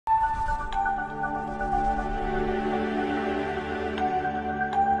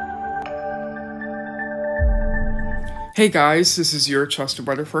Hey guys, this is your trusted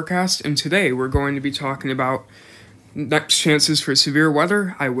weather forecast, and today we're going to be talking about next chances for severe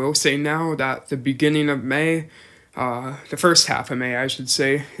weather. I will say now that the beginning of May, the first half of May, I should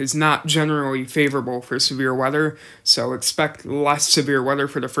say, is not generally favorable for severe weather, so expect less severe weather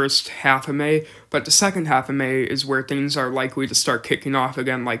for the first half of May, but the second half of May is where things are likely to start kicking off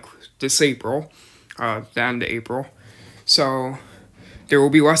again, like this April, the end of April. So there will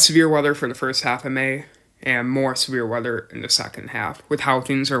be less severe weather for the first half of May, and more severe weather in the second half, with how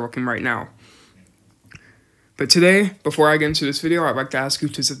things are looking right now. But today, before I get into this video, I'd like to ask you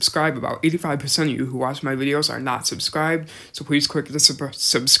to subscribe. About 85% of you who watch my videos are not subscribed, so please click the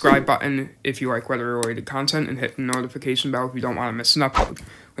subscribe button if you like weather-related content, and hit the notification bell if you don't want to miss an upload.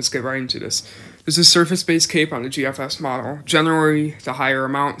 Let's get right into this. This is surface-based CAPE on the GFS model. Generally, the higher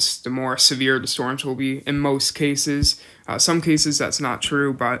amounts, the more severe the storms will be in most cases. Some cases that's not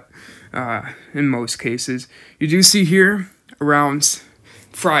true, but in most cases. You do see here around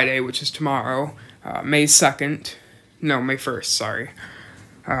Friday, which is tomorrow, May 1st, sorry.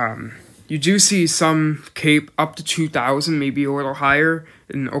 You do see some CAPE up to 2,000, maybe a little higher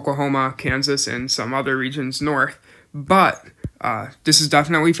in Oklahoma, Kansas, and some other regions north, but this is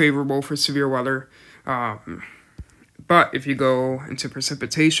definitely favorable for severe weather. But if you go into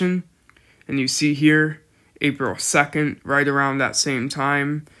precipitation, and you see here, April 2nd, right around that same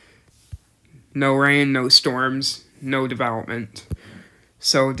time, no rain, no storms, no development.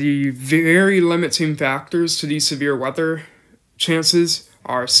 So the very limiting factors to these severe weather chances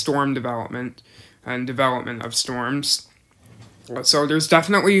are storm development and development of storms. So there's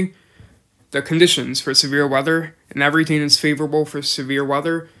definitely the conditions for severe weather, and everything is favorable for severe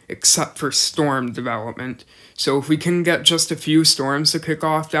weather except for storm development. So if we can get just a few storms to kick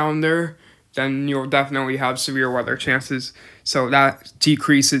off down there, then you'll definitely have severe weather chances. So that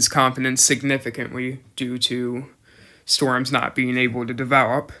decreases confidence significantly due to storms not being able to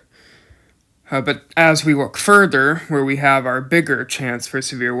develop. But as we look further, where we have our bigger chance for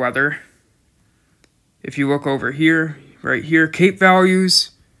severe weather, if you look over here, right here, CAPE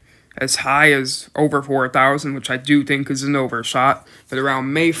values as high as over 4,000, which I do think is an overshot, but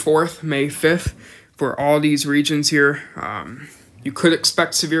around May 4th, May 5th, for all these regions here, you could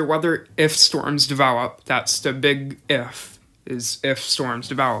expect severe weather if storms develop. That's the big if, is if storms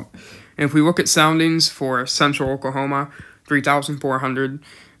develop. And if we look at soundings for central Oklahoma, 3,400,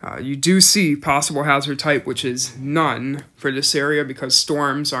 you do see possible hazard type, which is none for this area because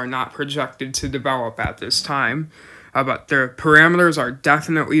storms are not projected to develop at this time. But the parameters are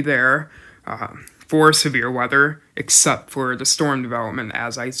definitely there for severe weather, except for the storm development,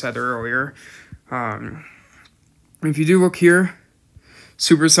 as I said earlier. If you do look here,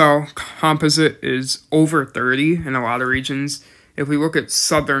 supercell composite is over 30 in a lot of regions. If we look at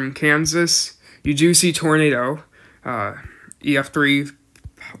southern Kansas, you do see tornado, EF3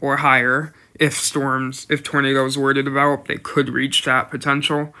 or higher. If tornadoes were to develop, they could reach that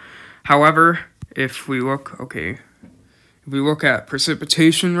potential. However, if we look at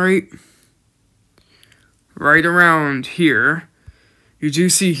precipitation rate, right around here, you do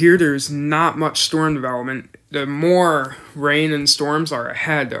see here there's not much storm development. The more rain and storms are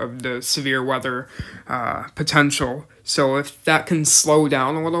ahead of the severe weather potential. So if that can slow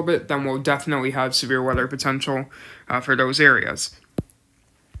down a little bit, then we'll definitely have severe weather potential for those areas.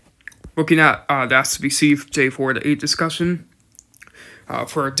 Looking at the SPC day 4 to 8 discussion.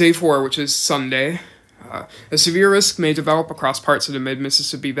 For day 4, which is Sunday, a severe risk may develop across parts of the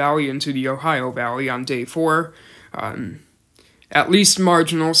mid-Mississippi Valley into the Ohio Valley on day 4. At least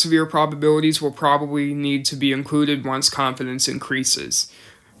marginal severe probabilities will probably need to be included once confidence increases.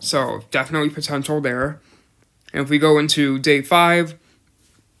 So definitely potential there. And if we go into day 5,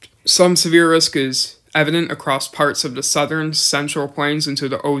 some severe risk is evident across parts of the southern central plains into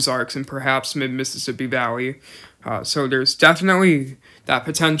the Ozarks and perhaps mid-Mississippi Valley. So there's definitely that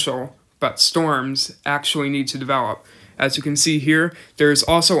potential, but storms actually need to develop. As you can see here, there is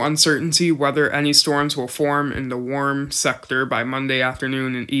also uncertainty whether any storms will form in the warm sector by Monday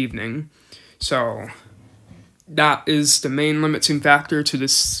afternoon and evening. So that is the main limiting factor to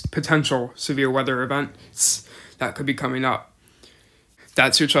this potential severe weather events that could be coming up.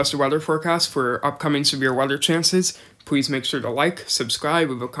 That's your trusted weather forecast for upcoming severe weather chances. Please make sure to like,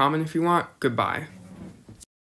 subscribe, leave a comment if you want. Goodbye.